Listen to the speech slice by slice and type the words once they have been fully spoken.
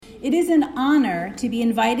It is an honor to be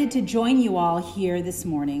invited to join you all here this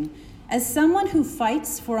morning. As someone who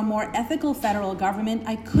fights for a more ethical federal government,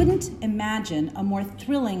 I couldn't imagine a more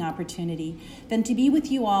thrilling opportunity than to be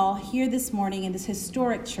with you all here this morning in this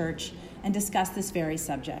historic church and discuss this very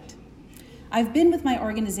subject. I've been with my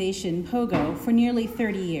organization, POGO, for nearly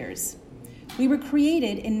 30 years. We were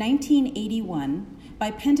created in 1981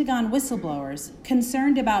 by Pentagon whistleblowers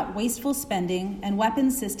concerned about wasteful spending and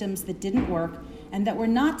weapons systems that didn't work and that were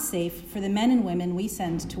not safe for the men and women we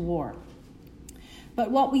send to war.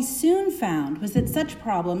 But what we soon found was that such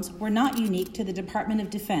problems were not unique to the Department of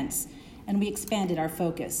Defense, and we expanded our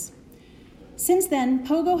focus. Since then,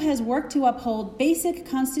 POGO has worked to uphold basic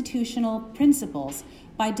constitutional principles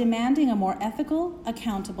by demanding a more ethical,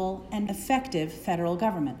 accountable, and effective federal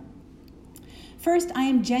government. First, I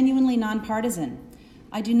am genuinely nonpartisan.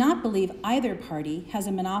 I do not believe either party has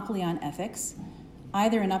a monopoly on ethics,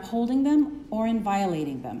 either in upholding them or in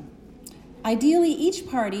violating them. Ideally, each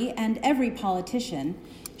party and every politician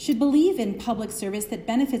should believe in public service that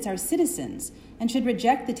benefits our citizens and should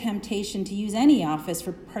reject the temptation to use any office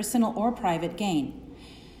for personal or private gain.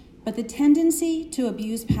 But the tendency to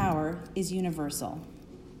abuse power is universal.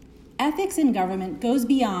 Ethics in government goes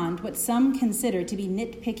beyond what some consider to be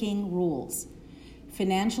nitpicking rules.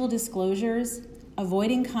 Financial disclosures,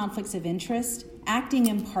 avoiding conflicts of interest, acting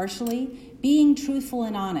impartially, being truthful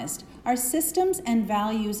and honest are systems and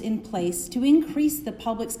values in place to increase the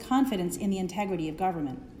public's confidence in the integrity of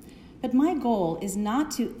government. But my goal is not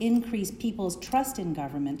to increase people's trust in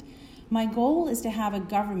government. My goal is to have a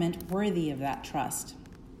government worthy of that trust.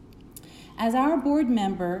 As our board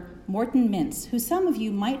member, Morton Mintz, who some of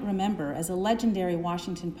you might remember as a legendary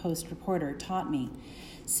Washington Post reporter, taught me,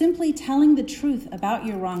 simply telling the truth about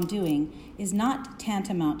your wrongdoing is not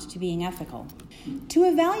tantamount to being ethical. To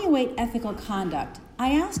evaluate ethical conduct,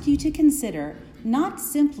 I ask you to consider not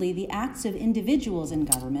simply the acts of individuals in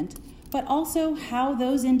government, but also how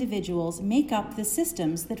those individuals make up the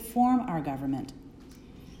systems that form our government.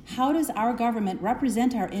 How does our government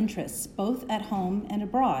represent our interests both at home and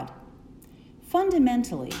abroad?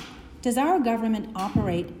 Fundamentally, does our government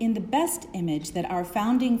operate in the best image that our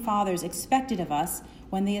founding fathers expected of us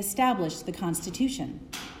when they established the Constitution?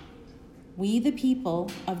 We, the people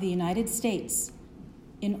of the United States,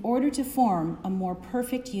 in order to form a more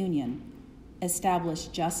perfect union, establish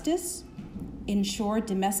justice, ensure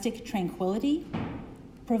domestic tranquility,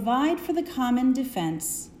 provide for the common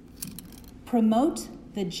defense, promote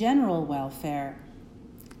the general welfare,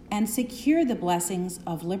 and secure the blessings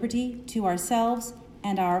of liberty to ourselves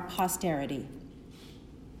and our posterity.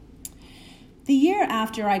 The year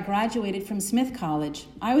after I graduated from Smith College,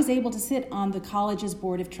 I was able to sit on the college's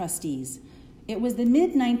board of trustees. It was the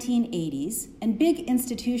mid-1980s, and big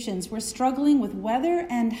institutions were struggling with whether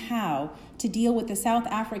and how to deal with the South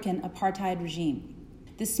African apartheid regime.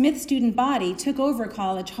 The Smith student body took over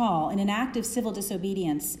College Hall in an act of civil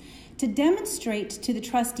disobedience to demonstrate to the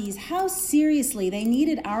trustees how seriously they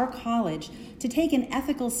needed our college to take an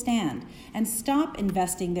ethical stand and stop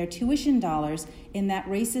investing their tuition dollars in that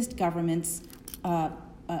racist government's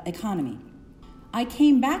economy. I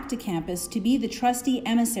came back to campus to be the trustee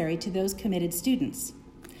emissary to those committed students.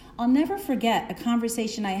 I'll never forget a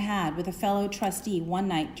conversation I had with a fellow trustee one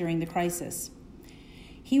night during the crisis.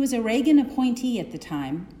 He was a Reagan appointee at the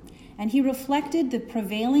time, and he reflected the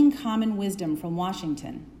prevailing common wisdom from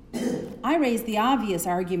Washington. I raised the obvious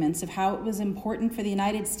arguments of how it was important for the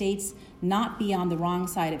United States not be on the wrong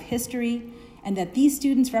side of history, and that these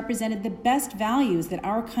students represented the best values that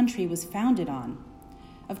our country was founded on.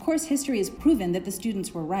 Of course, history has proven that the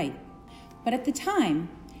students were right. But at the time,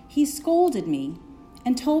 he scolded me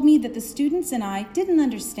and told me that the students and I didn't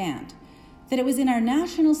understand that it was in our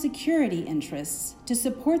national security interests to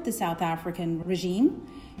support the South African regime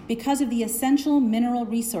because of the essential mineral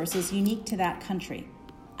resources unique to that country.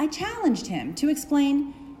 I challenged him to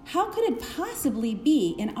explain how could it possibly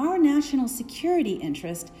be in our national security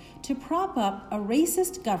interest to prop up a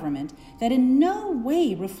racist government that in no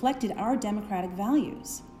way reflected our democratic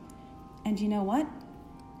values? And you know what?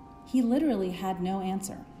 He literally had no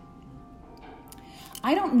answer.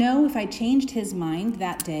 I don't know if I changed his mind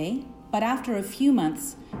that day, but after a few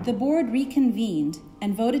months, the board reconvened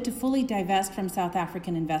and voted to fully divest from South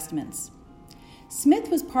African investments. Smith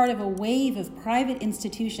was part of a wave of private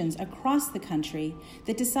institutions across the country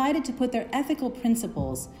that decided to put their ethical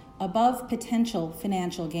principles above potential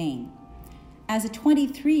financial gain. As a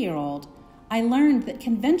 23-year-old, I learned that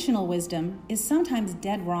conventional wisdom is sometimes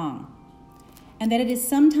dead wrong, and that it is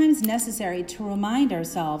sometimes necessary to remind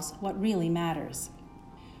ourselves what really matters.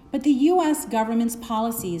 But the U.S. government's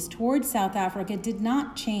policies toward South Africa did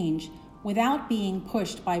not change without being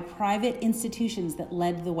pushed by private institutions that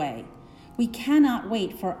led the way. We cannot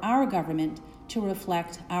wait for our government to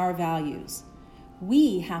reflect our values.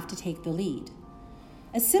 We have to take the lead.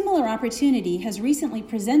 A similar opportunity has recently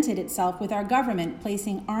presented itself with our government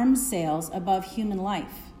placing arms sales above human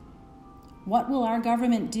life. What will our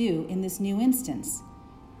government do in this new instance?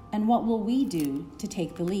 And what will we do to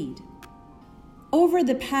take the lead? Over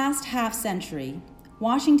the past half-century,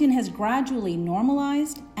 Washington has gradually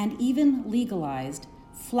normalized and even legalized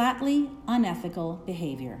flatly unethical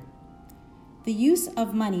behavior. The use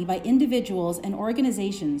of money by individuals and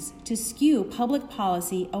organizations to skew public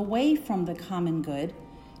policy away from the common good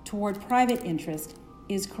toward private interest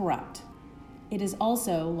is corrupt. It is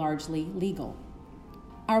also largely legal.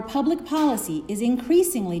 Our public policy is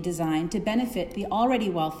increasingly designed to benefit the already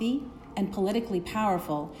wealthy and politically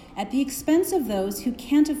powerful at the expense of those who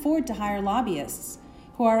can't afford to hire lobbyists,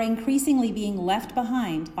 who are increasingly being left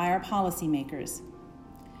behind by our policymakers.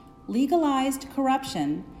 Legalized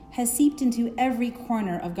corruption has seeped into every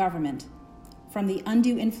corner of government, from the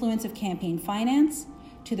undue influence of campaign finance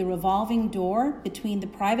to the revolving door between the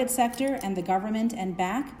private sector and the government and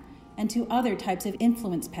back, and to other types of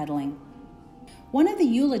influence peddling. One of the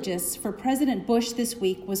eulogists for President Bush this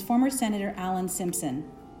week was former Senator Alan Simpson.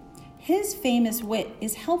 His famous wit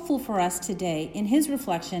is helpful for us today in his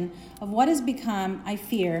reflection of what has become, I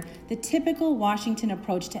fear, the typical Washington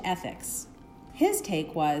approach to ethics. His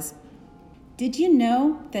take was, "Did you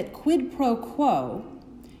know that quid pro quo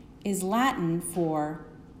is Latin for,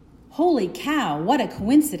 holy cow, what a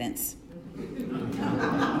coincidence?"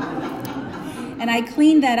 And I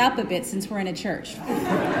cleaned that up a bit since we're in a church.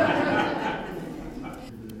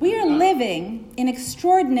 We are living in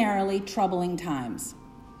extraordinarily troubling times.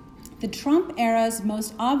 The Trump era's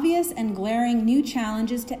most obvious and glaring new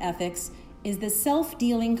challenges to ethics is the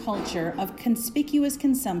self-dealing culture of conspicuous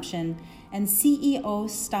consumption and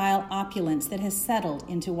CEO-style opulence that has settled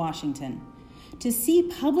into Washington. To see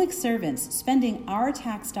public servants spending our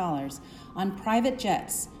tax dollars on private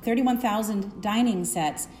jets, $31,000 dining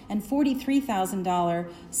sets, and $43,000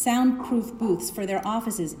 soundproof booths for their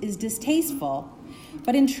offices is distasteful,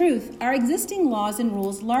 but in truth, our existing laws and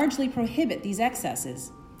rules largely prohibit these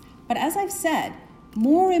excesses. But as I've said,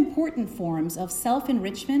 more important forms of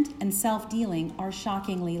self-enrichment and self-dealing are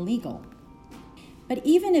shockingly legal. But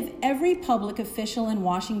even if every public official in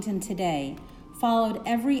Washington today followed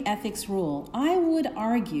every ethics rule, I would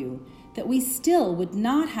argue that we still would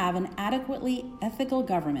not have an adequately ethical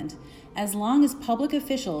government as long as public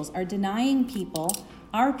officials are denying people,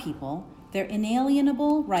 our people, their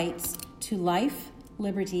inalienable rights to life,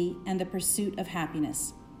 liberty, and the pursuit of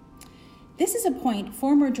happiness. This is a point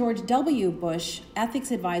former George W. Bush ethics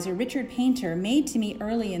advisor Richard Painter made to me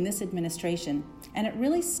early in this administration, and it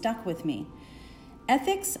really stuck with me.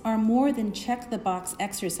 Ethics are more than check-the-box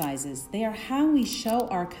exercises. They are how we show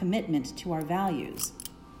our commitment to our values.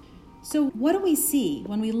 So what do we see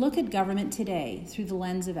when we look at government today through the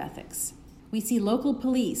lens of ethics? We see local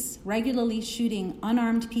police regularly shooting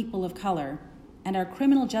unarmed people of color, and our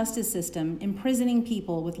criminal justice system imprisoning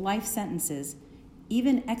people with life sentences,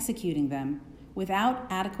 even executing them, without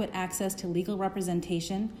adequate access to legal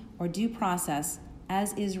representation or due process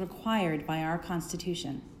as is required by our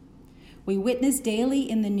Constitution. We witness daily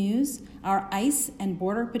in the news our ICE and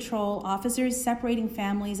Border Patrol officers separating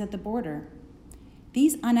families at the border.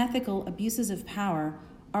 These unethical abuses of power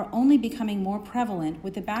are only becoming more prevalent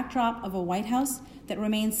with the backdrop of a White House that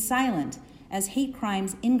remains silent as hate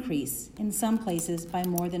crimes increase in some places by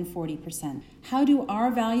more than 40%. How do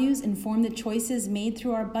our values inform the choices made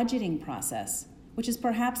through our budgeting process, which is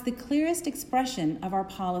perhaps the clearest expression of our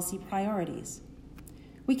policy priorities?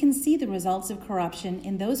 We can see the results of corruption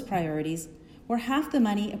in those priorities where half the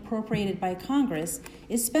money appropriated by Congress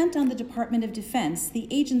is spent on the Department of Defense, the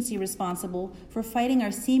agency responsible for fighting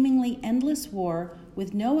our seemingly endless war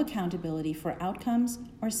with no accountability for outcomes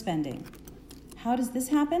or spending. How does this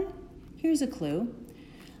happen? Here's a clue.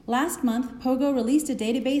 Last month, POGO released a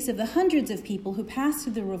database of the hundreds of people who passed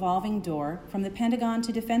through the revolving door from the Pentagon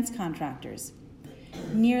to defense contractors.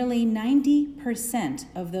 Nearly 90%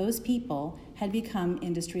 of those people had become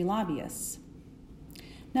industry lobbyists.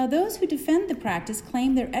 Now, those who defend the practice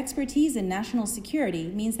claim their expertise in national security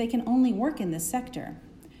means they can only work in this sector,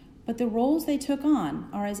 but the roles they took on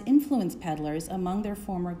are as influence peddlers among their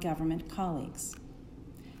former government colleagues.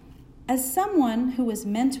 As someone who was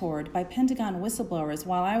mentored by Pentagon whistleblowers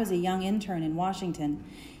while I was a young intern in Washington,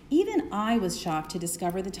 even I was shocked to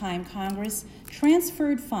discover the time Congress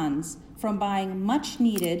transferred funds from buying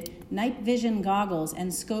much-needed night vision goggles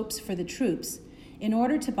and scopes for the troops in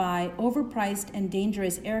order to buy overpriced and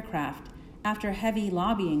dangerous aircraft after heavy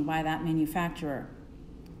lobbying by that manufacturer.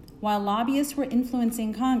 While lobbyists were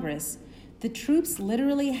influencing Congress, the troops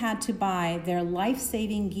literally had to buy their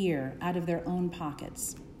life-saving gear out of their own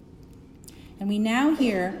pockets. And we now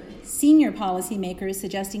hear senior policymakers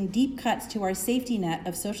suggesting deep cuts to our safety net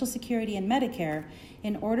of Social Security and Medicare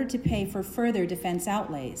in order to pay for further defense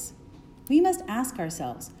outlays. We must ask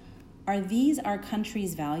ourselves, are these our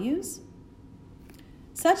country's values?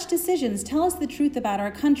 Such decisions tell us the truth about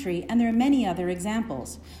our country, and there are many other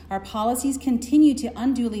examples. Our policies continue to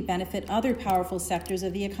unduly benefit other powerful sectors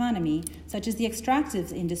of the economy, such as the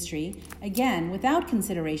extractive industry, again, without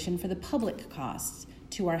consideration for the public costs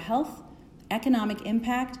to our health, economic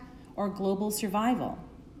impact, or global survival.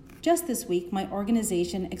 Just this week, my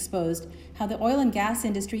organization exposed how the oil and gas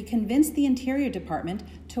industry convinced the Interior Department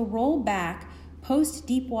to roll back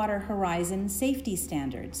post-Deepwater Horizon safety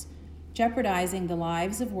standards, jeopardizing the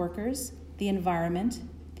lives of workers, the environment,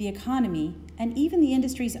 the economy, and even the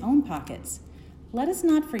industry's own pockets. Let us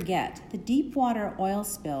not forget the Deepwater oil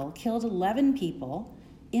spill killed 11 people,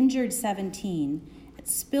 injured 17, and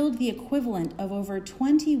spilled the equivalent of over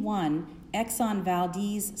 21 Exxon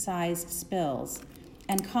Valdez-sized spills,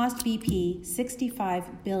 and cost BP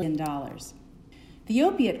 $65 billion. The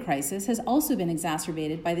opiate crisis has also been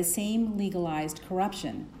exacerbated by the same legalized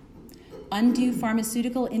corruption. Undue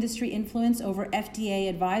pharmaceutical industry influence over FDA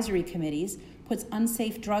advisory committees puts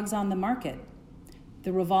unsafe drugs on the market.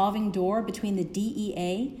 The revolving door between the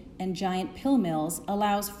DEA and giant pill mills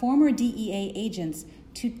allows former DEA agents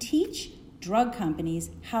to teach drug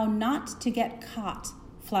companies how not to get caught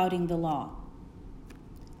flouting the law.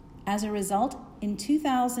 As a result, in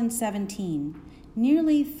 2017,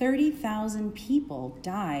 nearly 30,000 people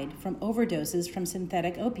died from overdoses from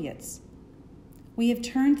synthetic opiates. We have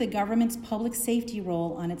turned the government's public safety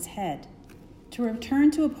role on its head. To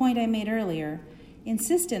return to a point I made earlier,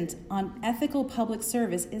 insistence on ethical public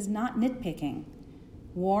service is not nitpicking.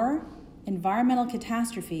 War, environmental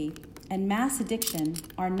catastrophe, and mass addiction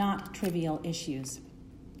are not trivial issues.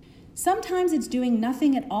 Sometimes it's doing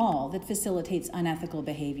nothing at all that facilitates unethical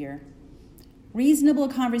behavior. Reasonable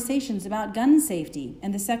conversations about gun safety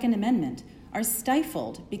and the Second Amendment are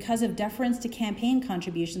stifled because of deference to campaign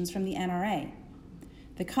contributions from the NRA.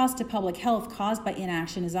 The cost to public health caused by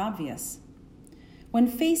inaction is obvious. When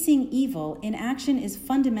facing evil, inaction is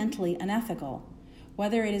fundamentally unethical,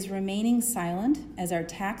 whether it is remaining silent as our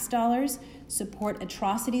tax dollars support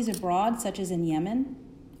atrocities abroad, such as in Yemen,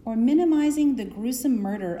 or minimizing the gruesome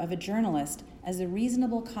murder of a journalist as a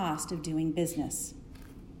reasonable cost of doing business.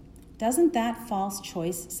 Doesn't that false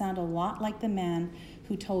choice sound a lot like the man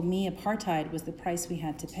who told me apartheid was the price we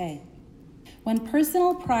had to pay? When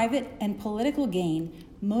personal, private, and political gain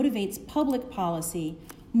motivates public policy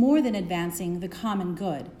more than advancing the common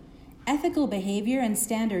good, ethical behavior and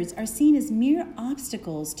standards are seen as mere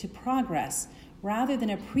obstacles to progress rather than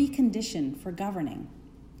a precondition for governing.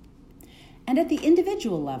 And at the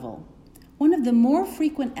individual level, one of the more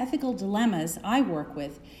frequent ethical dilemmas I work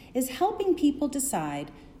with is helping people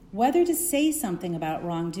decide whether to say something about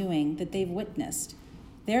wrongdoing that they've witnessed,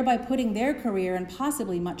 thereby putting their career and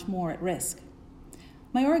possibly much more at risk.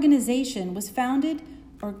 My organization was founded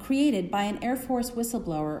or created by an Air Force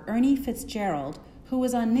whistleblower, Ernie Fitzgerald, who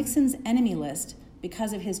was on Nixon's enemy list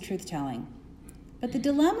because of his truth-telling. But the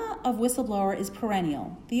dilemma of whistleblower is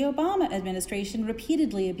perennial. The Obama administration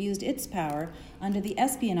repeatedly abused its power under the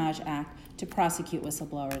Espionage Act to prosecute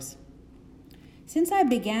whistleblowers. Since I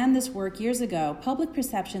began this work years ago, public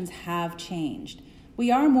perceptions have changed.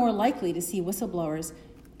 We are more likely to see whistleblowers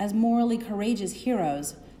as morally courageous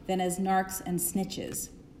heroes than as narcs and snitches.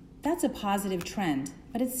 That's a positive trend,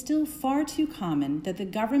 but it's still far too common that the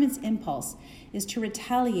government's impulse is to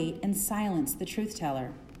retaliate and silence the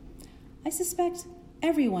truth-teller. I suspect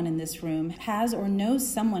everyone in this room has or knows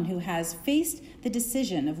someone who has faced the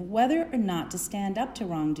decision of whether or not to stand up to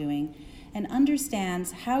wrongdoing and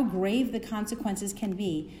understands how grave the consequences can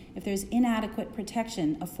be if there's inadequate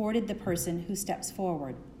protection afforded the person who steps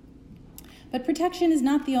forward. But protection is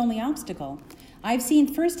not the only obstacle. I've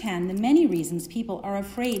seen firsthand the many reasons people are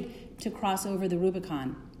afraid to cross over the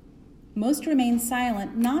Rubicon. Most remain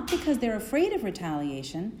silent not because they're afraid of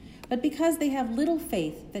retaliation, but because they have little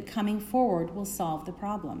faith that coming forward will solve the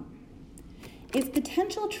problem. If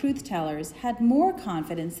potential truth-tellers had more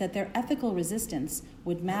confidence that their ethical resistance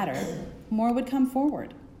would matter, more would come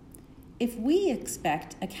forward. If we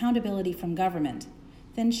expect accountability from government,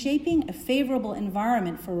 then shaping a favorable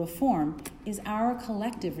environment for reform is our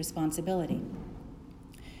collective responsibility.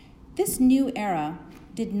 This new era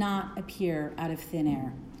did not appear out of thin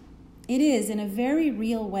air. It is, in a very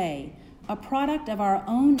real way, a product of our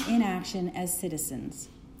own inaction as citizens.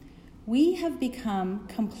 We have become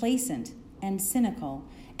complacent and cynical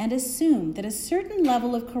and assume that a certain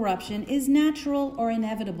level of corruption is natural or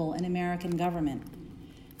inevitable in American government,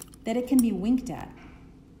 that it can be winked at.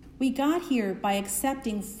 We got here by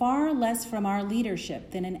accepting far less from our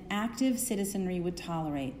leadership than an active citizenry would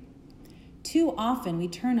tolerate. Too often we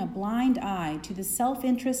turn a blind eye to the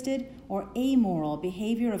self-interested or amoral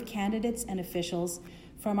behavior of candidates and officials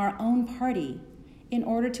from our own party in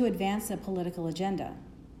order to advance a political agenda.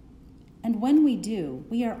 And when we do,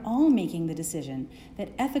 we are all making the decision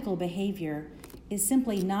that ethical behavior is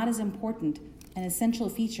simply not as important an essential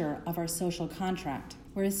feature of our social contract.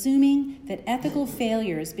 We're assuming that ethical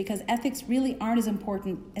failures, because ethics really aren't as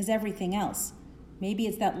important as everything else. Maybe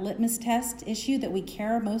it's that litmus test issue that we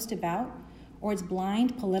care most about, or it's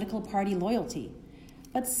blind political party loyalty.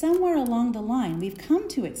 But somewhere along the line, we've come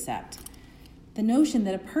to accept the notion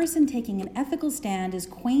that a person taking an ethical stand is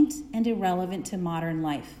quaint and irrelevant to modern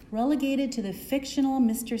life, relegated to the fictional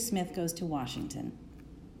Mr. Smith Goes to Washington.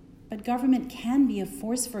 But government can be a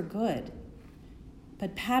force for good.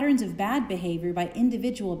 But patterns of bad behavior by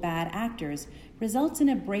individual bad actors results in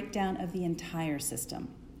a breakdown of the entire system.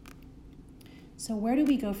 So where do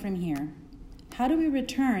we go from here? How do we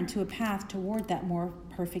return to a path toward that more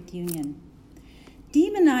perfect union?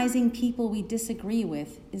 Demonizing people we disagree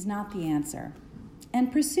with is not the answer. And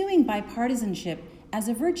pursuing bipartisanship as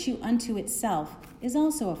a virtue unto itself is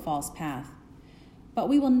also a false path. But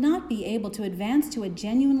we will not be able to advance to a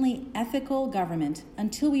genuinely ethical government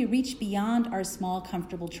until we reach beyond our small,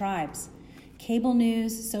 comfortable tribes. Cable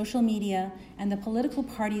news, social media, and the political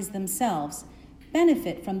parties themselves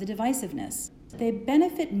benefit from the divisiveness. They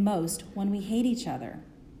benefit most when we hate each other.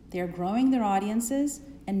 They are growing their audiences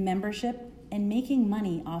and membership and making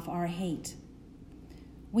money off our hate.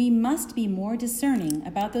 We must be more discerning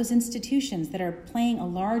about those institutions that are playing a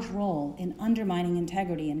large role in undermining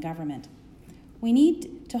integrity in government. We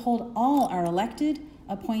need to hold all our elected,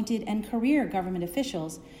 appointed, and career government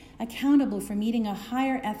officials accountable for meeting a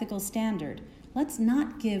higher ethical standard. Let's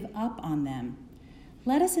not give up on them.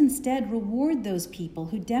 Let us instead reward those people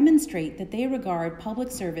who demonstrate that they regard public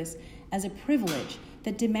service as a privilege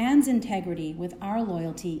that demands integrity with our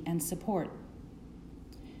loyalty and support.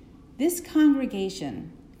 This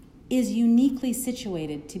congregation is uniquely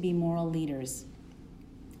situated to be moral leaders.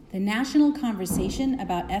 The national conversation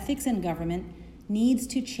about ethics in government needs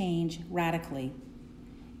to change radically.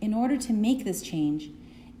 In order to make this change,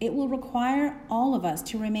 it will require all of us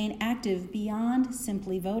to remain active beyond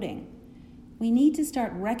simply voting. We need to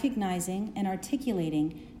start recognizing and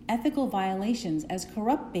articulating ethical violations as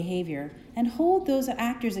corrupt behavior and hold those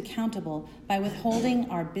actors accountable by withholding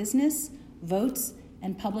our business, votes,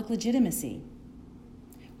 and public legitimacy.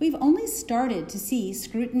 We've only started to see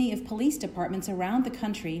scrutiny of police departments around the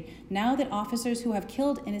country now that officers who have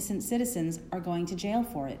killed innocent citizens are going to jail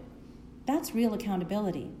for it. That's real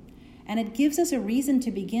accountability, and it gives us a reason to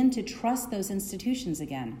begin to trust those institutions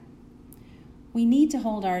again. We need to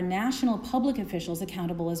hold our national public officials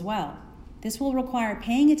accountable as well. This will require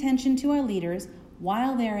paying attention to our leaders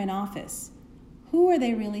while they're in office. Who are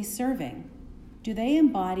they really serving? Do they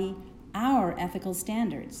embody our ethical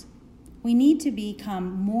standards? We need to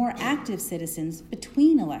become more active citizens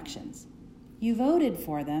between elections. You voted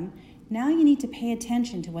for them, now you need to pay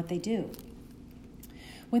attention to what they do.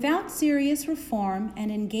 Without serious reform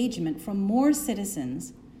and engagement from more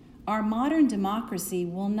citizens, our modern democracy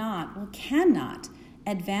cannot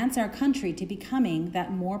advance our country to becoming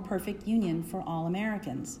that more perfect union for all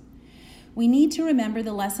Americans. We need to remember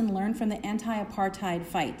the lesson learned from the anti-apartheid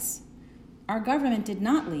fights. Our government did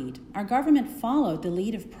not lead. Our government followed the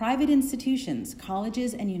lead of private institutions,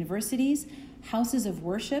 colleges and universities, houses of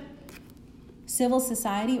worship, civil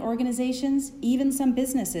society organizations, even some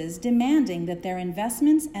businesses, demanding that their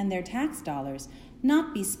investments and their tax dollars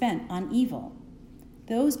not be spent on evil.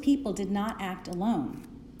 Those people did not act alone.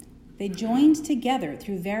 They joined together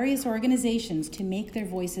through various organizations to make their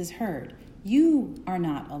voices heard. You are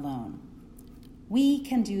not alone. We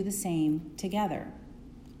can do the same together.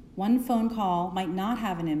 One phone call might not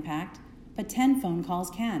have an impact, but 10 phone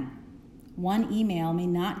calls can. One email may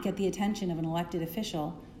not get the attention of an elected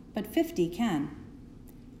official, but 50 can.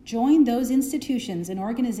 Join those institutions and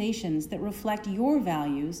organizations that reflect your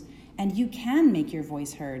values, and you can make your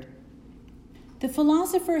voice heard. The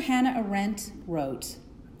philosopher Hannah Arendt wrote,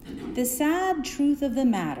 "The sad truth of the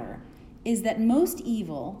matter is that most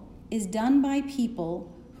evil is done by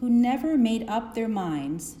people who never made up their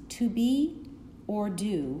minds to be or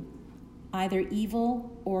do either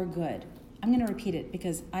evil or good." I'm going to repeat it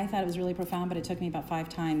because I thought it was really profound, but it took me about 5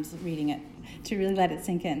 times reading it to really let it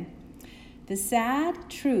sink in. The sad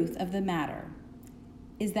truth of the matter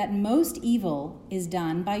is that most evil is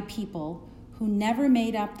done by people who never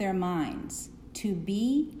made up their minds to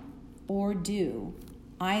be or do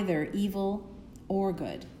either evil or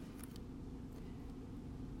good.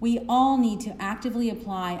 We all need to actively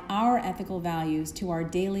apply our ethical values to our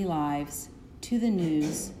daily lives, to the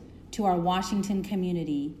news, to our Washington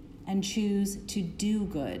community, and choose to do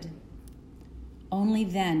good. Only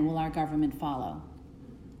then will our government follow.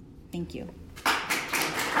 Thank you.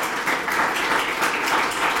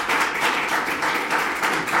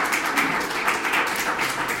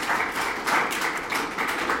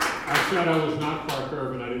 I said I was not Clark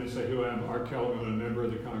Irvin. I didn't say who I am. Art Kellum, I'm a member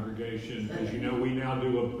of the congregation. As you know, we now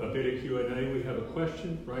do a bit of Q&A. We have a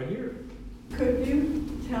question right here. Could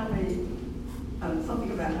you tell me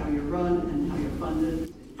something about how you run and how you're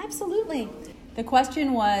funded? Absolutely. The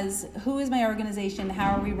question was, who is my organization?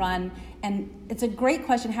 How are we run? And it's a great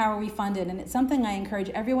question, how are we funded? And it's something I encourage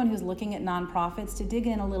everyone who's looking at nonprofits to dig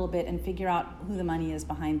in a little bit and figure out who the money is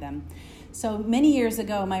behind them. So many years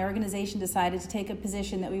ago, my organization decided to take a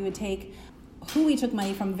position that we would take who we took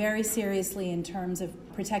money from very seriously in terms of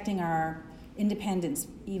protecting our independence,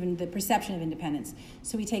 even the perception of independence.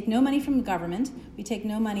 So we take no money from the government, we take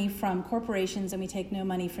no money from corporations, and we take no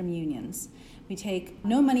money from unions. We take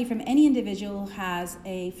no money from any individual who has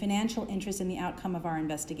a financial interest in the outcome of our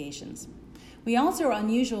investigations. We also are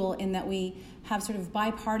unusual in that we have sort of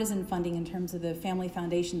bipartisan funding in terms of the family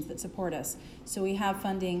foundations that support us. So we have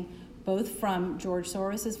funding both from George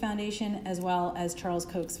Soros' foundation as well as Charles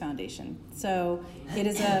Koch's foundation. So it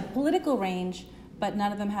is a political range, but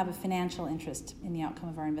none of them have a financial interest in the outcome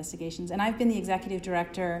of our investigations. And I've been the executive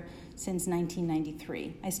director since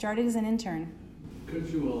 1993. I started as an intern. Could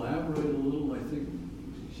you elaborate a little? I think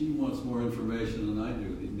she wants more information than I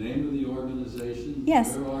do. The name of the organization?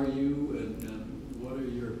 Yes. Where are you and what are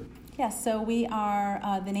your... Yes, so we are,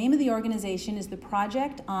 the name of the organization is the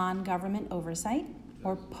Project on Government Oversight,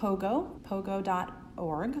 or POGO,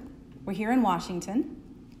 pogo.org. We're here in Washington,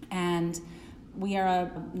 and we are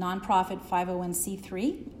a nonprofit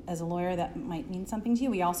 501c3. As a lawyer, that might mean something to you.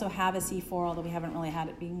 We also have a C4, although we haven't really had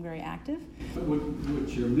it being very active.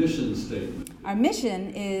 What's your mission statement? Our mission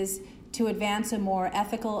is to advance a more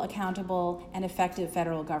ethical, accountable, and effective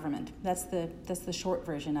federal government. That's the short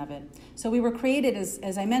version of it. So we were created,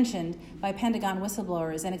 as I mentioned, by Pentagon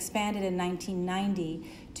whistleblowers and expanded in 1990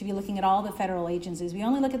 to be looking at all the federal agencies. We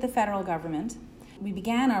only look at the federal government. We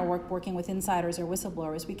began our work working with insiders or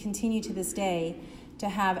whistleblowers. We continue to this day to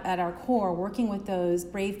have at our core working with those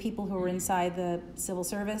brave people who are inside the civil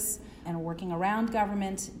service and working around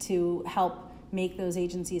government to help make those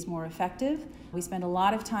agencies more effective. We spend a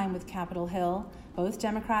lot of time with Capitol Hill, both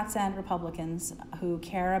Democrats and Republicans, who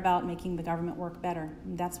care about making the government work better.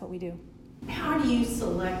 And that's what we do. How do you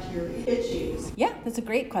select your issues? Yeah, that's a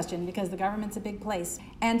great question because the government's a big place.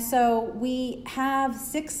 And so we have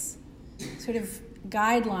 6 sort of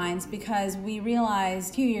guidelines because we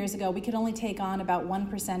realized a few years ago we could only take on about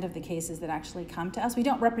 1% of the cases that actually come to us. We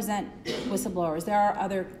don't represent whistleblowers. There are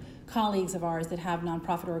other colleagues of ours that have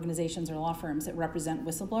nonprofit organizations or law firms that represent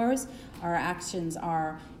whistleblowers. Our actions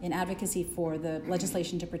are in advocacy for the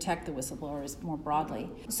legislation to protect the whistleblowers more broadly.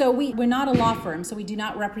 So we're not a law firm, so we do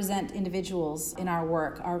not represent individuals in our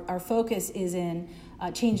work. Our focus is in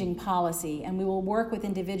changing policy, and we will work with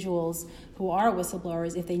individuals who are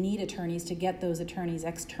whistleblowers if they need attorneys to get those attorneys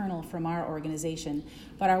external from our organization.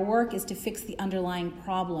 But our work is to fix the underlying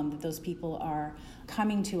problem that those people are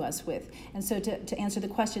coming to us with. And so to answer the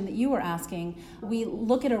question that you were asking, we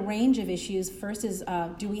look at a range of issues. First is,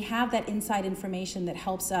 do we have that inside information that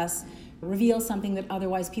helps us reveal something that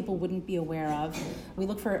otherwise people wouldn't be aware of? We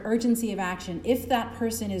look for urgency of action. If that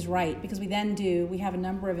person is right, because we have a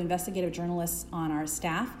number of investigative journalists on our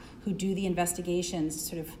staff who do the investigations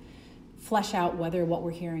to sort of flesh out whether what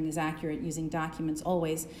we're hearing is accurate using documents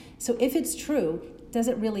always. So if it's true, does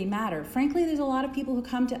it really matter? Frankly, there's a lot of people who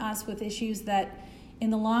come to us with issues that in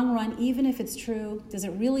the long run, even if it's true, does it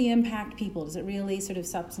really impact people? Does it really sort of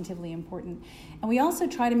substantively important? And we also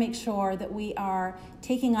try to make sure that we are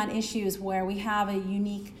taking on issues where we have a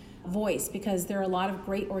unique voice, because there are a lot of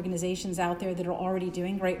great organizations out there that are already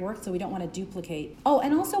doing great work, so we don't want to duplicate. Oh,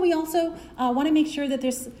 and also we want to make sure that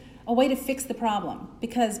there's a way to fix the problem,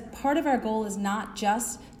 because part of our goal is not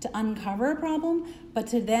just to uncover a problem, but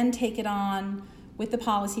to then take it on with the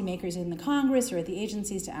policymakers in the Congress or at the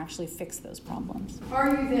agencies to actually fix those problems. Are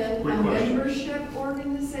you then a membership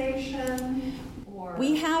organization? Or?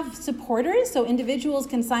 We have supporters, so individuals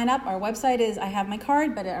can sign up. Our website is, I have my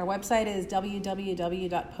card, but our website is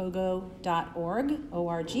www.pogo.org,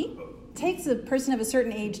 O-R-G. It takes a person of a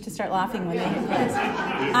certain age to start laughing when they hear this.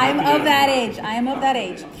 I am of that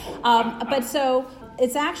age. But so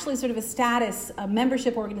it's actually sort of a status. A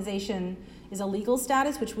membership organization is a legal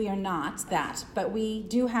status, which we are not that. But we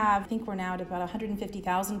do have, I think we're now at about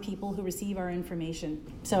 150,000 people who receive our information.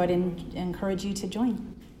 So I'd encourage you to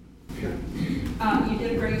join. Sure. You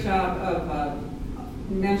did a great job of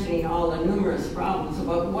mentioning all the numerous problems,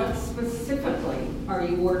 but what specifically are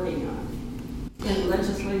you working on? In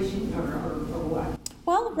legislation or what?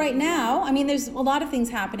 Well, right now, I mean, there's a lot of things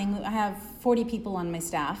happening. I have 40 people on my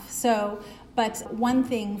staff. But one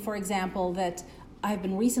thing, for example, that I've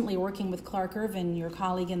been recently working with Clark Ervin, your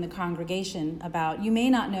colleague in the congregation, about. You may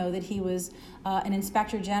not know that he was an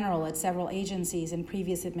inspector general at several agencies in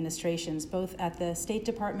previous administrations, both at the State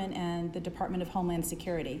Department and the Department of Homeland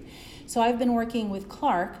Security. So I've been working with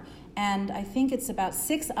Clark, and I think it's about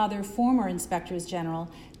 6 other former inspectors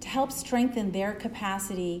general, to help strengthen their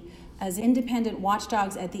capacity as independent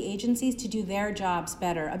watchdogs at the agencies to do their jobs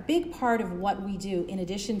better. A big part of what we do, in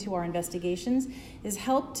addition to our investigations, is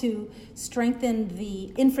help to strengthen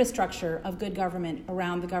the infrastructure of good government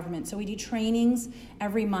around the government. So we do trainings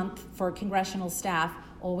every month for congressional staff,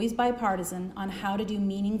 always bipartisan, on how to do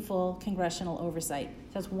meaningful congressional oversight.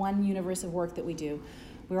 That's one universe of work that we do.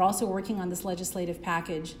 We're also working on this legislative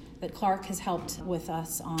package that Clark has helped with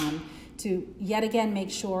us on, to yet again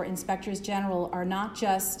make sure inspectors general are not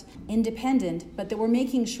just independent, but that we're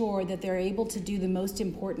making sure that they're able to do the most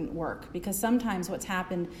important work. Because sometimes what's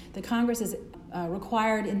happened, the Congress has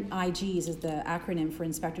required in IGs, is the acronym for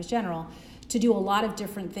inspectors general, to do a lot of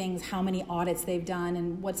different things, how many audits they've done.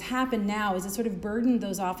 And what's happened now is it sort of burdened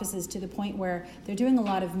those offices to the point where they're doing a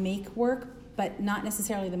lot of make work, but not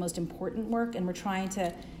necessarily the most important work. And we're trying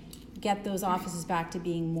to get those offices back to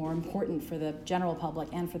being more important for the general public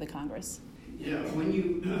and for the Congress. Yeah, when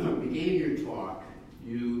you began your talk,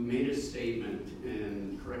 you made a statement,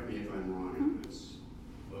 and correct me if I'm wrong on this,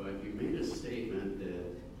 but you made a statement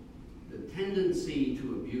that the tendency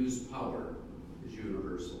to abuse power is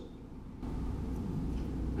universal.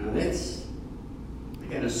 Now that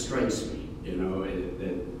kind of strikes me,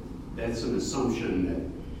 that's an assumption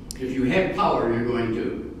that if you have power, you're going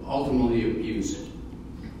to ultimately abuse it.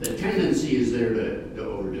 The tendency is there to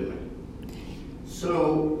overdo it.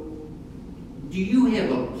 So, do you have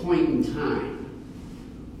a point in time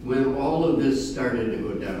when all of this started to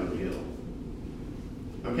go downhill?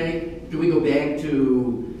 Okay? Do we go back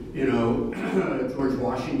to, George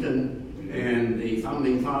Washington and the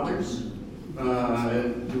Founding Fathers?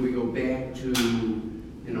 Do we go back to,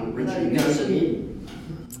 Richard Nixon?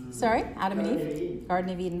 Sorry, Adam and Eve?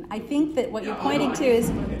 Garden of Eden. I think that what you're pointing to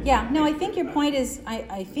is, I think your point is,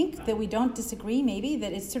 I think that we don't disagree, maybe,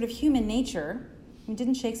 that it's sort of human nature. I mean,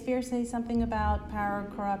 didn't Shakespeare say something about power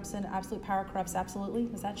corrupts and absolute power corrupts absolutely?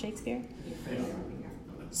 Was that Shakespeare?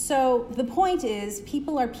 So the point is,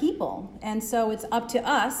 people are people, and so it's up to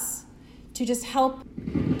us to just help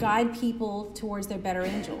guide people towards their better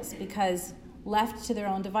angels, because left to their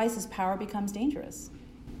own devices, power becomes dangerous.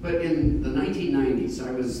 But in the 1990s,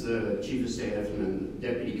 I was the Chief of Staff and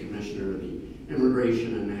Deputy Commissioner of the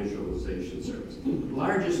Immigration and Naturalization Service,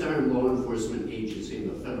 largest armed law enforcement agency in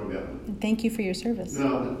the federal government. Thank you for your service.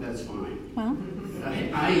 No, that's fine. Well,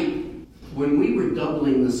 when we were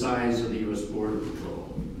doubling the size of the U.S. Border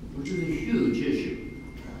Patrol, which is a huge issue,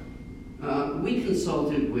 we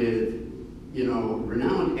consulted with,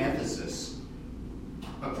 renowned ethicists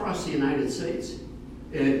across the United States.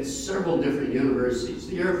 At several different universities,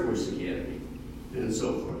 the Air Force Academy, and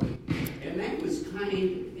so forth. And that was kind of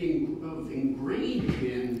ingrained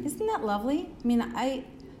in... Isn't that lovely? I mean,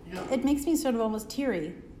 it makes me sort of almost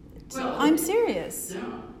teary. Well, I'm serious.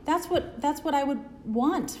 Yeah. That's what I would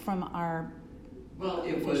want from our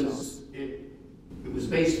officials. It was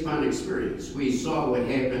based upon experience. We saw what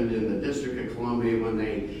happened in the District of Columbia when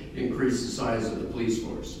they increased the size of the police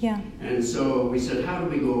force. Yeah. And so we said, how do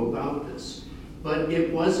we go about this? But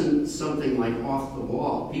it wasn't something like off the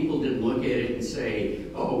wall. People didn't look at it and say,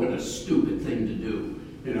 oh, what a stupid thing to do.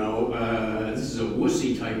 This is a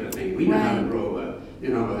wussy type of thing. We know how to grow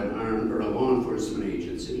an armed or a law enforcement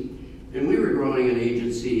agency. And we were growing an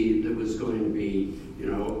agency that was going to be,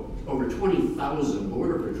 over 20,000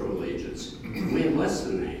 Border Patrol agents. We had less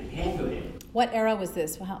than that, half of that. What era was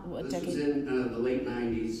this? What this decade? was in the late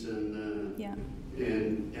 90s.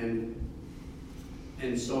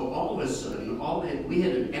 And so all of a sudden, we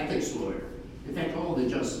had an ethics lawyer. In fact, all the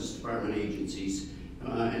Justice Department agencies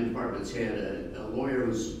and departments had a lawyer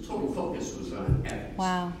whose total focus was on ethics.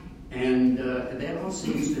 Wow. And that all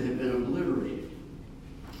seems to have been obliterated.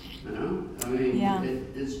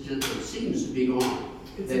 It seems to be gone.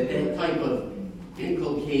 That type of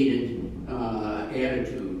inculcated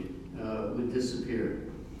attitude would disappear.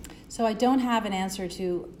 So I don't have an answer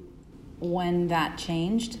to when that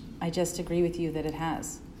changed. I just agree with you that it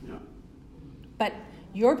has. Yeah. But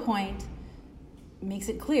your point makes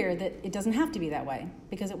it clear that it doesn't have to be that way,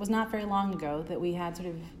 because it was not very long ago that we had sort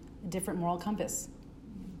of a different moral compass.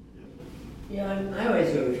 I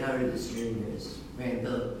always go counter the streamers, right,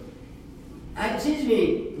 Bill? It seems to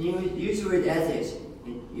me, you use the word ethics,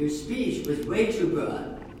 your speech was way too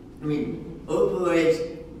broad. I mean,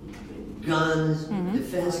 opioids, guns,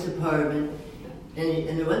 Defense Department,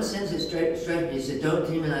 and the one sentence that struck me is that don't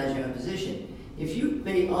demonize your opposition. If you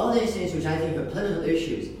make all these things, which I think are political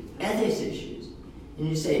issues, ethics issues, and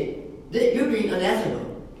you say, you're being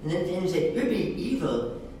unethical, and then you say, you're being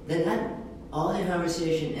evil, then that, all the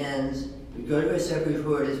conversation ends. We go to our separate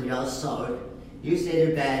quarters, we all sulk. You say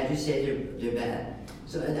they're bad, you say they're bad.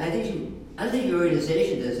 So I don't think your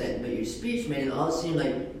organization does that, but your speech made it all seem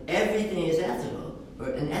like everything is ethical,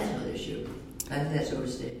 or an ethical issue. I think that's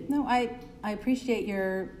overstated. No, I appreciate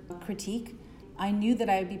your critique. I knew that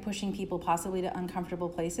I would be pushing people possibly to uncomfortable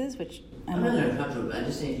places, which I'm not uncomfortable, I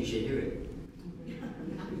just think you should hear it.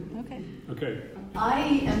 Okay. I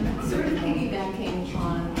am sort of piggybacking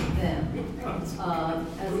on them.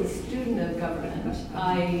 As a student of government,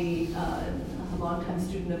 a long-time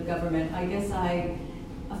student of government, I guess a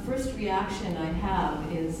first reaction I have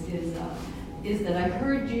is that I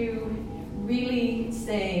heard you really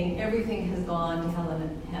saying everything has gone to hell in a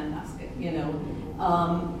handbasket,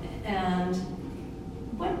 and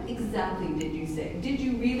what exactly did you say? Did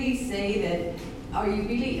you really say that? Are you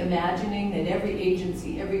really imagining that every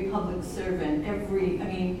agency, every public servant,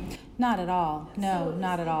 Not at all. No,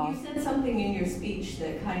 not at all. You said something in your speech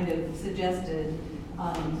that kind of suggested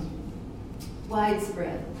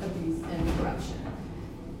widespread abuse and corruption.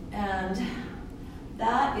 And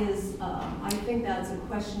that is, I think that's a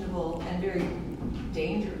questionable and very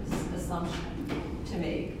dangerous assumption to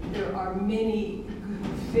make. There are many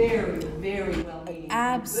very, very well-meaning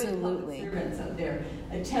good public servants out there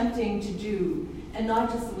attempting to do, and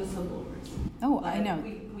not just the whistleblowers. Oh, I know.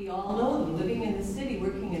 We all know them, living in the city,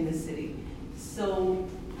 working in the city. So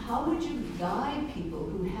how would you guide people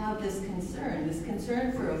who have this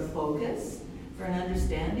concern for a focus, for an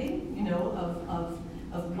understanding,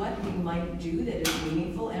 of what we might do that is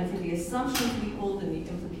meaningful, and for the assumptions we hold and the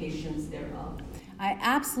implications thereof? I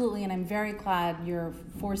absolutely, and I'm very glad you're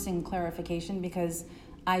forcing clarification, because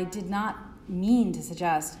I did not mean to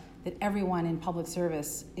suggest that everyone in public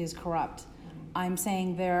service is corrupt. I'm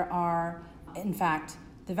saying there are, in fact,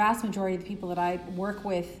 the vast majority of the people that I work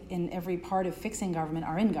with in every part of fixing government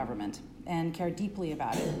are in government and care deeply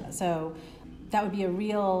about it. So that would be a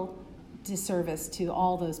real disservice to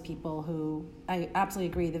all those people who, I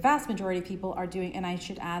absolutely agree, the vast majority of people are doing, and I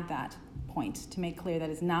should add that point to make clear that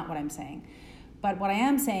is not what I'm saying. But what I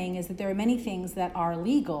am saying is that there are many things that are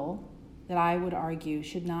legal that I would argue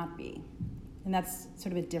should not be. And that's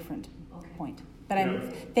sort of a different point.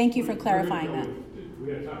 But thank you for clarifying that.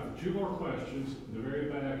 We have time for two more questions, in the very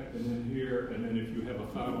back, and then here, and then if you have a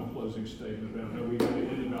final closing statement. I know we got to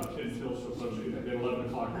end about 10 till, so close to 11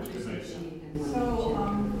 o'clock, Mr. Mason. So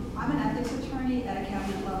I'm an ethics attorney at a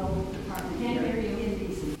cabinet level department here in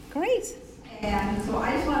DC. Great. And so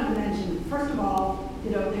I just wanted to mention, first of all,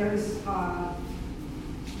 there's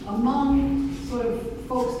among sort of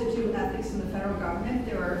folks that do ethics in the federal government,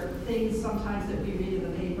 there are things sometimes that we read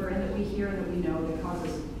in the paper and that we hear and that we know that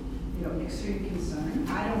causes extreme concern.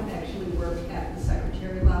 I don't actually work at the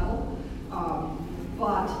secretary level,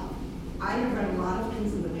 but I have read a lot of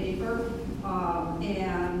things in the paper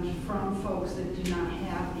and from folks that do not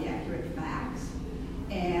have the accurate facts.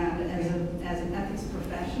 And as an ethics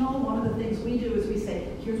professional, one of the things we do is we say,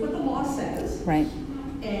 here's what the law says. Right.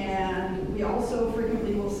 And we also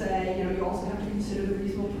frequently will say, you also have to consider the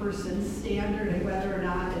reasonable person standard and whether or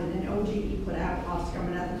not, and OGE put out, Office of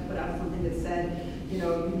Government Ethics put out something that said, you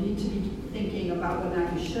need to be thinking about whether or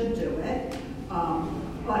not you should do it.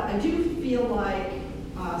 But I do feel like,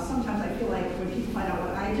 sometimes I feel like when people find out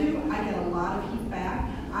what I do, I get a lot of heat back.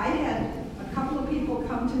 I had a couple of people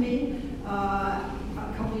come to me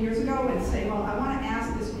a couple of years ago and say, well, I want to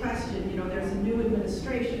ask this question, there's a new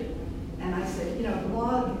administration. And I said, the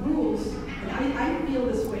law, the rules, and I feel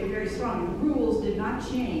this way very strongly, the rules did not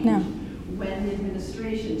change when the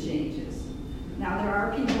administration changes. Now, there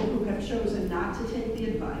are people who have chosen not to take the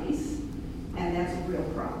advice, and that's a real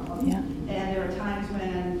problem. Yeah. And there are times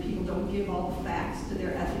when people don't give all the facts to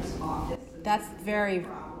their ethics office.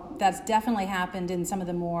 That's definitely happened in some of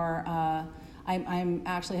the more, I'm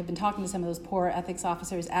actually have been talking to some of those poor ethics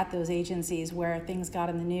officers at those agencies where things got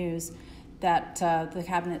in the news that the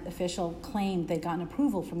cabinet official claimed they'd gotten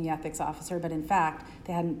approval from the ethics officer, but in fact,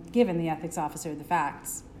 they hadn't given the ethics officer the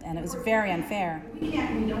facts. and it was very unfair. We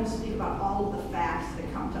don't speak about all of the facts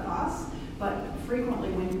that come to us, but frequently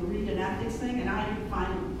when you read an ethics thing, and I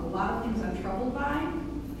find a lot of things I'm troubled by,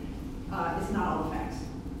 it's not all the facts.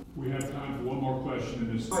 We have time for one more question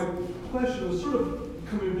in this. My question was sort of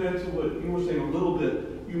coming back to what you were saying a little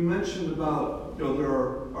bit. You mentioned about, there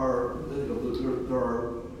are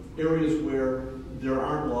areas where there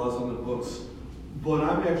aren't laws on the books, but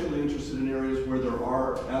I'm actually interested in areas where there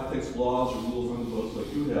are ethics laws or rules on the books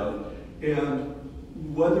like you have, and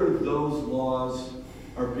whether those laws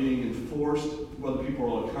are being enforced, whether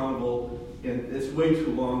people are accountable. And it's way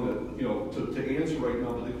too long to answer right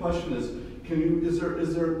now, but the question is, is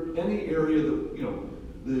there any area that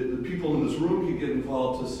the people in this room can get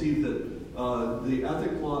involved to see that the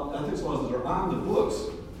ethics laws that are on the books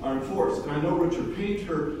are enforced? And I know Richard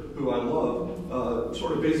Painter, who I love,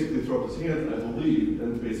 sort of basically threw up his hands, I believe,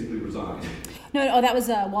 and basically resigned. No, that was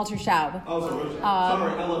Walter Schaub. Oh, sorry,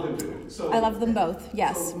 I love him too. So, I love them both,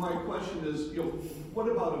 yes. So my question is, what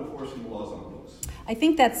about enforcing the laws on the books? I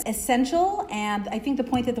think that's essential, and I think the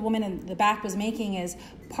point that the woman in the back was making is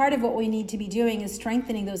part of what we need to be doing is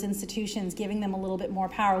strengthening those institutions, giving them a little bit more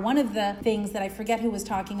power. One of the things that I forget who was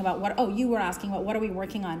talking about, you were asking about what are we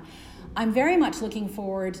working on? I'm very much looking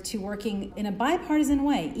forward to working in a bipartisan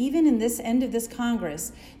way. Even in this end of this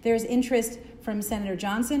Congress, there's interest from Senator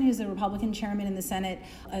Johnson, who's the Republican chairman in the Senate,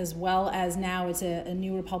 as well as now it's a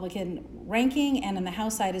new Republican ranking, and on the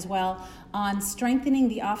House side as well, on strengthening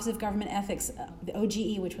the Office of Government Ethics, the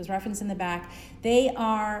OGE, which was referenced in the back. They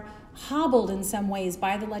are hobbled in some ways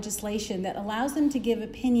by the legislation that allows them to give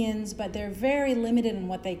opinions, but they're very limited in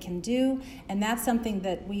what they can do, and that's something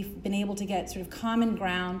that we've been able to get sort of common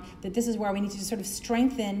ground, that this is where we need to sort of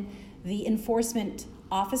strengthen the enforcement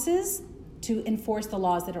offices to enforce the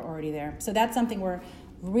laws that are already there. So that's something we're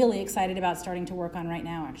really excited about starting to work on right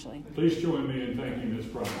now, actually. Please join me in thanking Ms.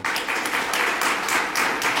 Pryor.